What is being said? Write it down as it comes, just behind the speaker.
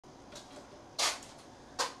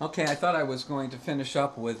Okay, I thought I was going to finish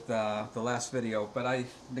up with the last video, but I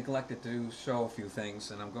neglected to show a few things,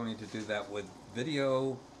 and I'm going to do that with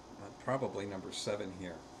video probably number 7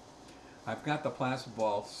 here. I've got the plasma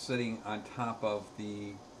ball sitting on top of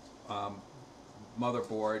the um,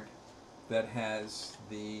 motherboard that has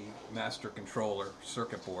the master controller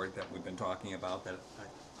circuit board that we've been talking about that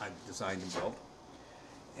I designed and built.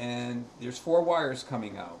 And there's 4 wires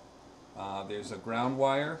coming out. There's a ground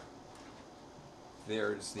wire,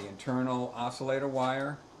 there's the internal oscillator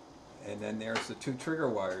wire, and then there's the 2 trigger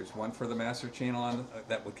wires, one for the master channel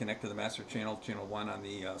that would connect to the master channel, channel 1 on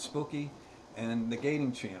the Spooky, and the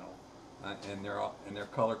gating channel, and they're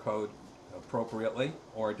color coded appropriately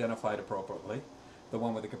or identified appropriately. The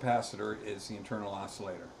one with the capacitor is the internal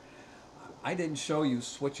oscillator. I didn't show you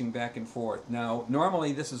switching back and forth. Now,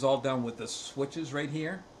 normally this is all done with the switches right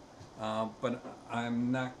here, but I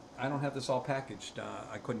don't have this all packaged.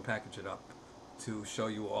 I couldn't package it up to show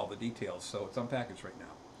you all the details, so it's unpackaged right now.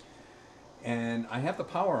 And I have the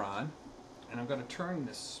power on, and I'm going to turn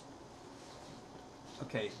this.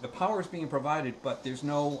 Okay, the power is being provided, but there's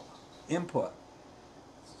no input.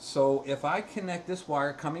 So if I connect this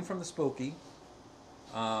wire coming from the Spooky,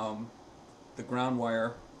 the ground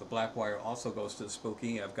wire, the black wire also goes to the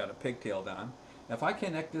Spooky. I've got a pigtailed on. If I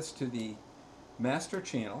connect this to the master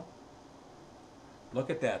channel, look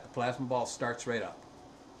at that, the plasma ball starts right up.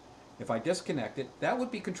 If I disconnect it, that would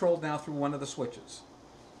be controlled now through one of the switches,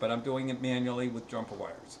 but I'm doing it manually with jumper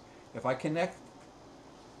wires. If I connect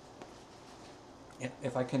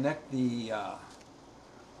the,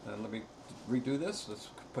 let me redo this. Let's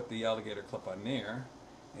put the alligator clip on there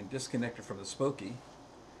and disconnect it from the Spooky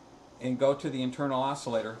and go to the internal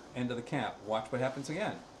oscillator end of the cap. Watch what happens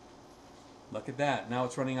again. Look at that. Now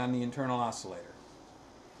it's running on the internal oscillator.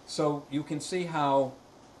 So you can see how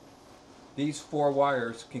these 4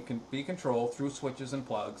 wires can be controlled through switches and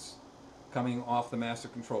plugs coming off the master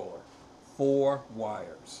controller. 4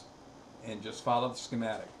 wires. And just follow the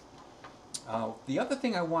schematic. The other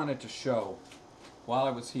thing I wanted to show while I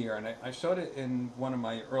was here, and I showed it in one of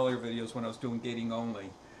my earlier videos when I was doing gating only,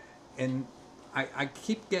 and I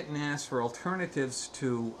keep getting asked for alternatives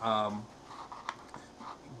to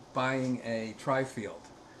buying a tri-field.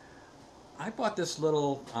 I bought this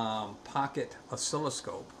little pocket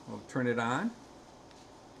oscilloscope. We'll turn it on.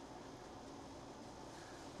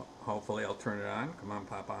 Hopefully I'll turn it on. Come on,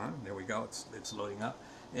 pop on. There we go. It's loading up.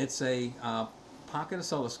 It's a pocket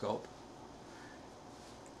oscilloscope.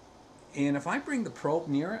 And if I bring the probe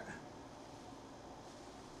near it,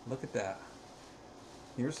 look at that.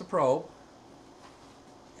 Here's the probe.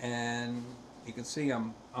 And you can see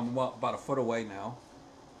I'm about a foot away now.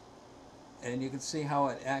 And you can see how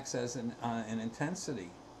it acts as an intensity.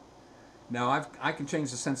 Now I can change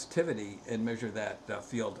the sensitivity and measure that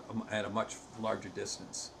field at a much larger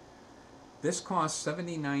distance. This costs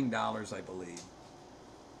 $79, I believe.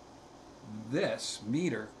 This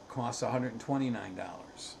meter costs $129.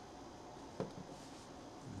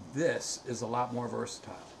 This is a lot more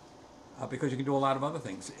versatile because you can do a lot of other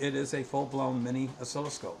things. It is a full-blown mini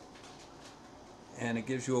oscilloscope, and it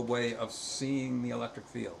gives you a way of seeing the electric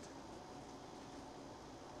field.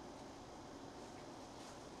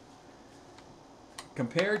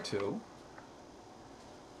 Compared to,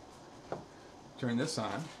 turn this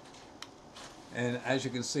on, and as you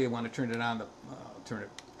can see, when I turn it on, turn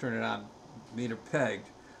it on, meter pegged.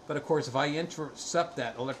 But of course, if I intercept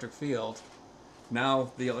that electric field,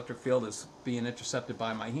 now the electric field is being intercepted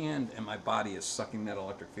by my hand, and my body is sucking that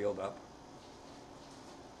electric field up.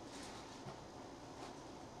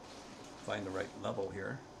 Find the right level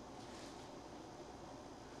here.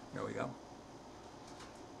 There we go.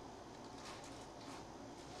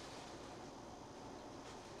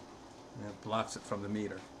 And it blocks it from the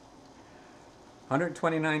meter.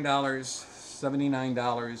 $129,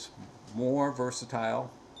 $79, more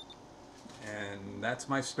versatile. And that's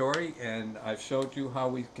my story, and I've showed you how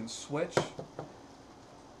we can switch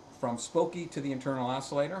from Spooky to the internal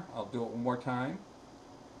oscillator. I'll do it one more time.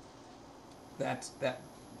 That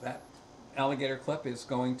alligator clip is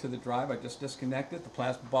going to the drive. I just disconnected. The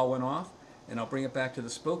plasma ball went off, and I'll bring it back to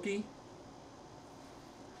the Spooky.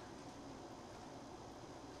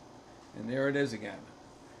 And there it is again.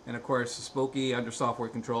 And of course, the Spooky, under software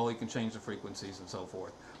control, you can change the frequencies and so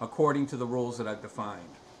forth, according to the rules that I've defined.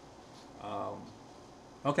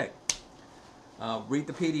 Okay. Read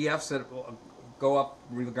the PDFs that go up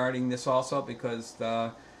regarding this also, because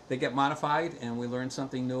they get modified, and we learn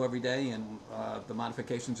something new every day, and the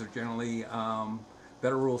modifications are generally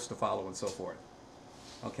better rules to follow and so forth.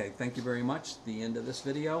 Okay, thank you very much. The end of this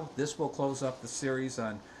video. This will close up the series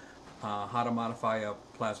on how to modify a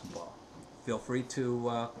plasma ball. feel free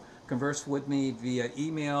to converse with me via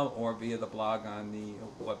email or via the blog on the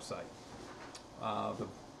website, the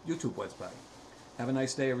YouTube website. Have a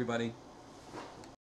nice day, everybody.